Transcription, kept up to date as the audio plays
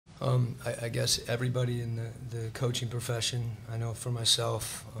I guess everybody in the coaching profession, I know for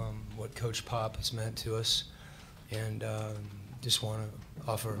myself what Coach Pop has meant to us, and just want to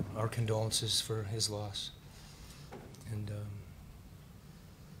offer our condolences for his loss. And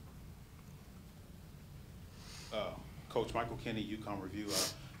Coach Michael Kinney, UConn Review.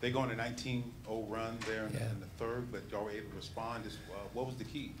 They go on a 19-0 run there in the third, but y'all were able to respond. What was the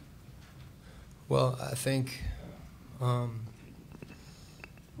key? Well, I think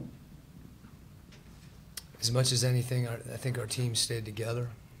as much as anything, I think our team stayed together.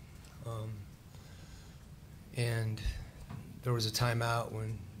 And there was a timeout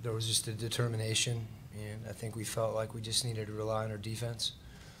when there was just a determination, and I think we felt like we just needed to rely on our defense,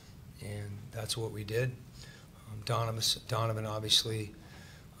 and that's what we did. Donovan obviously,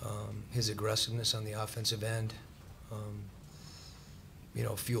 his aggressiveness on the offensive end,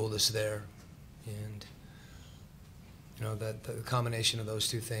 fueled us there, and that the combination of those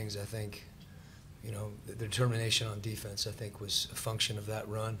two things, I think, the determination on defense, I think, was a function of that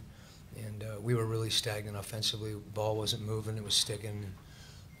run, and we were really stagnant offensively. Ball wasn't moving; it was sticking.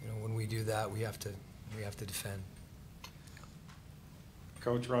 When we do that, we have to defend.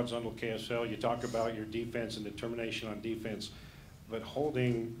 Coach Rod Zundel, KSL, you talk about your defense and determination on defense, but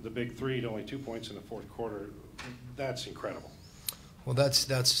holding the big three to only 2 points in the fourth quarter, that's incredible. Well, that's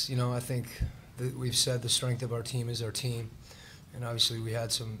I think we've said the strength of our team is our team, and obviously we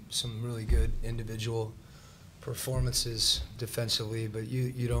had some really good individual performances defensively, but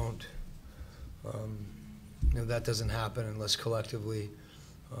you don't, that doesn't happen unless collectively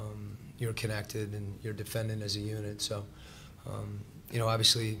you're connected and you're defending as a unit. So.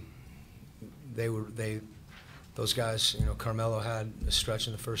 Obviously, those guys, Carmelo had a stretch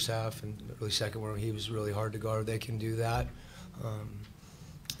in the first half and the early second where he was really hard to guard. They can do that.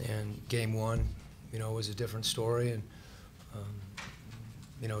 And game one, was a different story. And,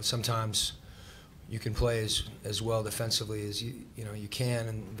 sometimes you can play as well defensively as you can,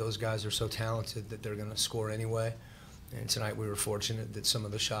 and those guys are so talented that they're going to score anyway. And tonight we were fortunate that some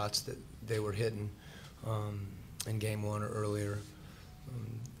of the shots that they were hitting in game one or earlier,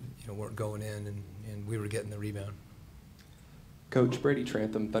 weren't going in, and we were getting the rebound. Coach, Brady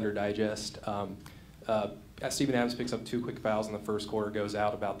Trantham, Thunder Digest. Steven Adams picks up 2 quick fouls in the first quarter, goes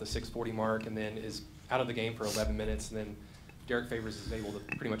out about the 6:40 mark, and then is out of the game for 11 minutes. And then Derek Favors is able to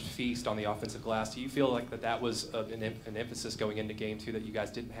pretty much feast on the offensive glass. Do you feel like that was an emphasis going into game 2 that you guys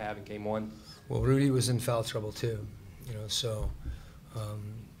didn't have in game 1? Well, Rudy was in foul trouble too, so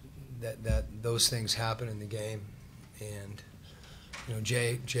that those things happen in the game, and.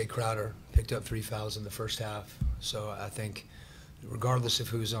 Jay Crowder picked up 3 fouls in the first half. So I think regardless of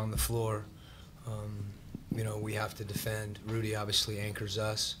who's on the floor, we have to defend. Rudy obviously anchors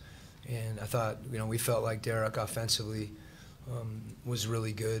us. And I thought, we felt like Derek offensively was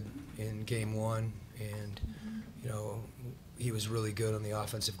really good in game 1. And, he was really good on the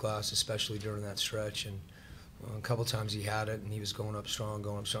offensive glass, especially during that stretch. And a couple times he had it, and he was going up strong.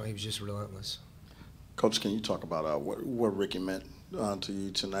 He was just relentless. Coach, can you talk about what Ricky meant to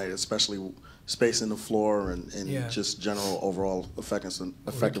you tonight, especially spacing the floor and just general overall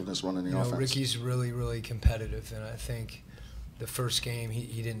effectiveness running the offense? Ricky's really, really competitive, and I think the first game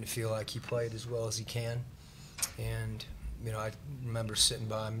he didn't feel like he played as well as he can. And I remember sitting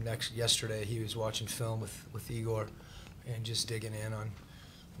by him yesterday. He was watching film with Igor and just digging in on,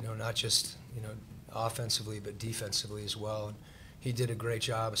 not just offensively but defensively as well. And he did a great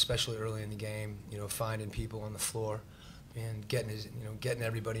job, especially early in the game, finding people on the floor and getting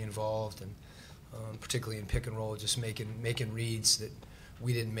everybody involved, and particularly in pick and roll, just making reads that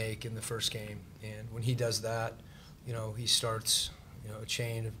we didn't make in the first game. And when he does that, he starts a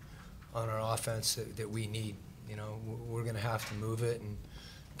chain on our offense that we need. We're going to have to move it, and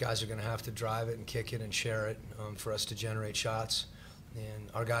guys are going to have to drive it and kick it and share it for us to generate shots. And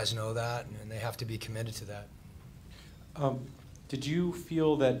our guys know that, and they have to be committed to that. Did you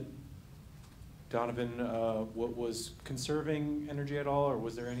feel that Donovan was conserving energy at all, or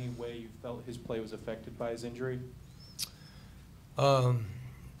was there any way you felt his play was affected by his injury?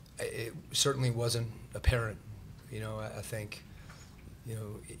 It certainly wasn't apparent. I think,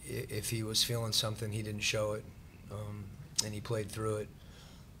 if he was feeling something, he didn't show it, and he played through it.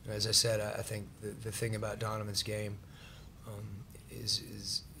 As I said, I think the thing about Donovan's game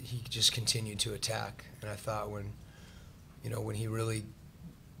is he just continued to attack, and I thought when he really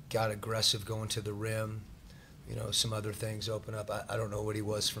got aggressive going to the rim, some other things open up. I don't know what he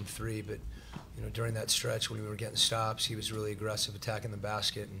was from 3, but during that stretch when we were getting stops, he was really aggressive attacking the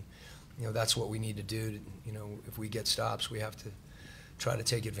basket, and that's what we need to do. If we get stops, we have to try to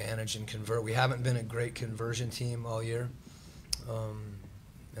take advantage and convert. We haven't been a great conversion team all year,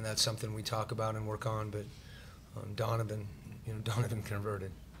 and that's something we talk about and work on. But Donovan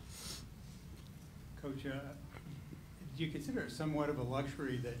converted. Coach, do you consider it somewhat of a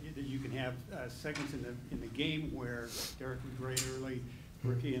luxury that you can have segments in the game where Derek was great early,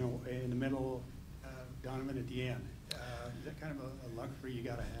 Ricky in the middle, Donovan at the end? Is that kind of a luxury you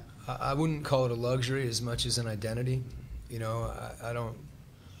got to have? I wouldn't call it a luxury as much as an identity. You know, I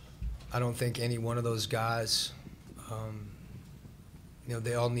don't think any one of those guys, you know,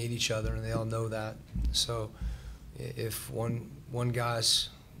 they all need each other and they all know that. So if one guy's,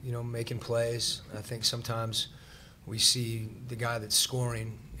 you know, making plays, I think sometimes we see the guy that's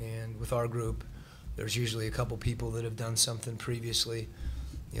scoring, and with our group, there's usually a couple people that have done something previously,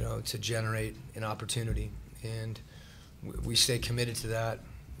 you know, to generate an opportunity, and we stay committed to that.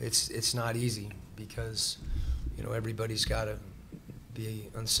 It's not easy because, you know, everybody's got to be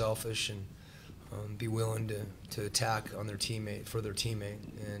unselfish and be willing to attack on their teammate for their teammate,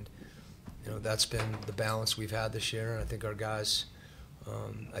 and you know that's been the balance we've had this year, and I think our guys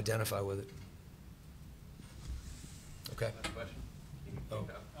identify with it. Okay. Last question.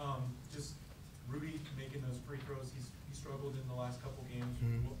 Oh. Just Rudy making those free throws. He struggled in the last couple games.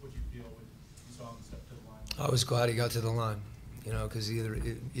 Mm-hmm. What would you feel when you saw him step to the line? I was glad he got to the line, you know, because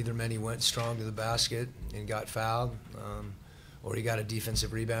either meant he went strong to the basket and got fouled, or he got a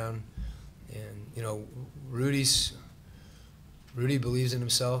defensive rebound. And you know, Rudy believes in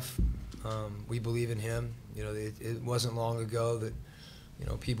himself. We believe in him. You know, it wasn't long ago that, you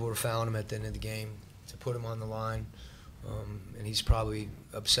know, people were fouling him at the end of the game to put him on the line, and he's probably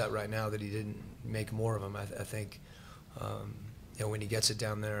upset right now that he didn't make more of them. I think, you know, when he gets it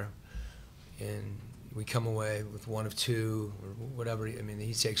down there, and we come away with one of two or whatever. I mean,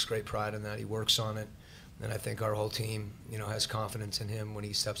 he takes great pride in that. He works on it, and I think our whole team, you know, has confidence in him when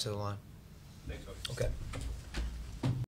he steps to the line. Thanks, Coach. Okay.